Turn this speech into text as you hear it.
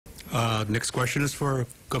Next question is for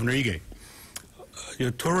Governor Ige.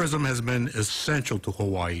 Tourism has been essential to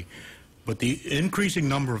Hawaii, but the increasing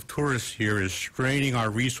number of tourists here is straining our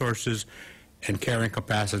resources and carrying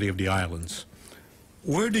capacity of the islands.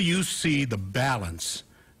 Where do you see the balance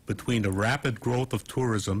between the rapid growth of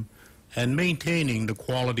tourism and maintaining the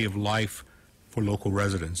quality of life for local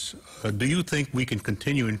residents? Do you think we can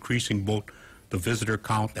continue increasing both the visitor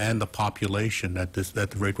count and the population at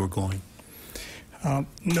the rate we're going?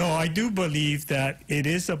 No, I do believe that it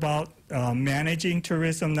is about managing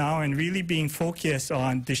tourism now and really being focused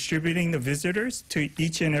on distributing the visitors to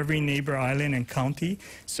each and every neighbor island and county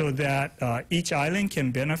so that each island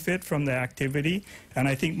can benefit from the activity. And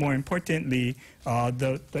I think more importantly,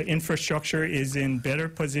 the infrastructure is in better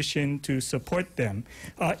position to support them.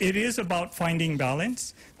 It is about finding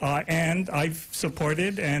balance, and I've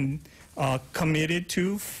supported and committed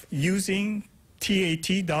to using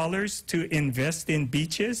TAT dollars to invest in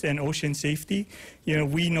beaches and ocean safety. You know,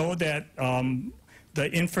 we know that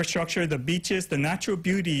the infrastructure, the beaches, the natural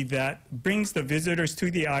beauty that brings the visitors to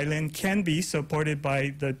the island can be supported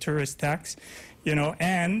by the tourist tax. You know,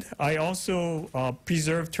 and I also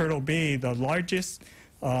preserved Turtle Bay, the largest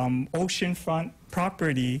oceanfront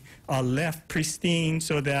property left pristine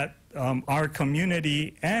so that our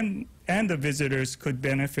community and the visitors could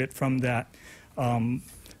benefit from that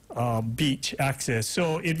beach access.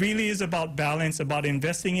 So it really is about balance, about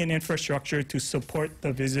investing in infrastructure to support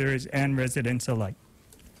the visitors and residents alike.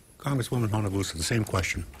 Congresswoman Honabusa, the same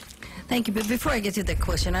question. Thank you. But before I get to that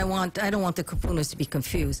question, I don't want the kupunas to be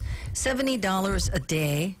confused. $70 a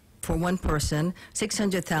day for one person,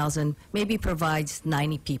 600,000 maybe provides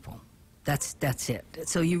 90 people. That's it.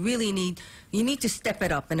 So you really need to step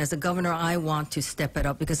it up. And as a governor, I want to step it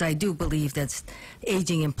up because I do believe that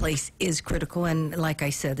aging in place is critical. And like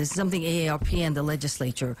I said, this is something AARP and the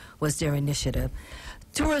legislature was their initiative.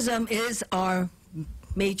 Tourism is our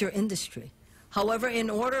major industry. However,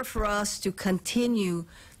 in order for us to continue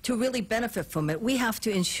to really benefit from it, we have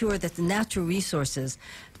to ensure that the natural resources,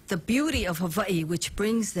 the beauty of Hawaii, which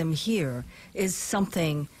brings them here, is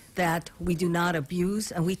something that we do not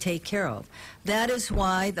abuse and we take care of. That is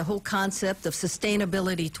why the whole concept of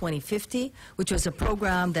Sustainability 2050, which was a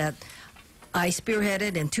program that I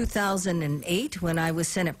spearheaded in 2008 when I was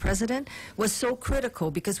Senate President, was so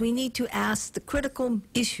critical because we need to ask the critical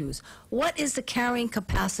issues. What is the carrying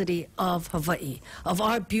capacity of Hawaii, of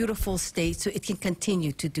our beautiful state, so it can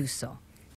continue to do so?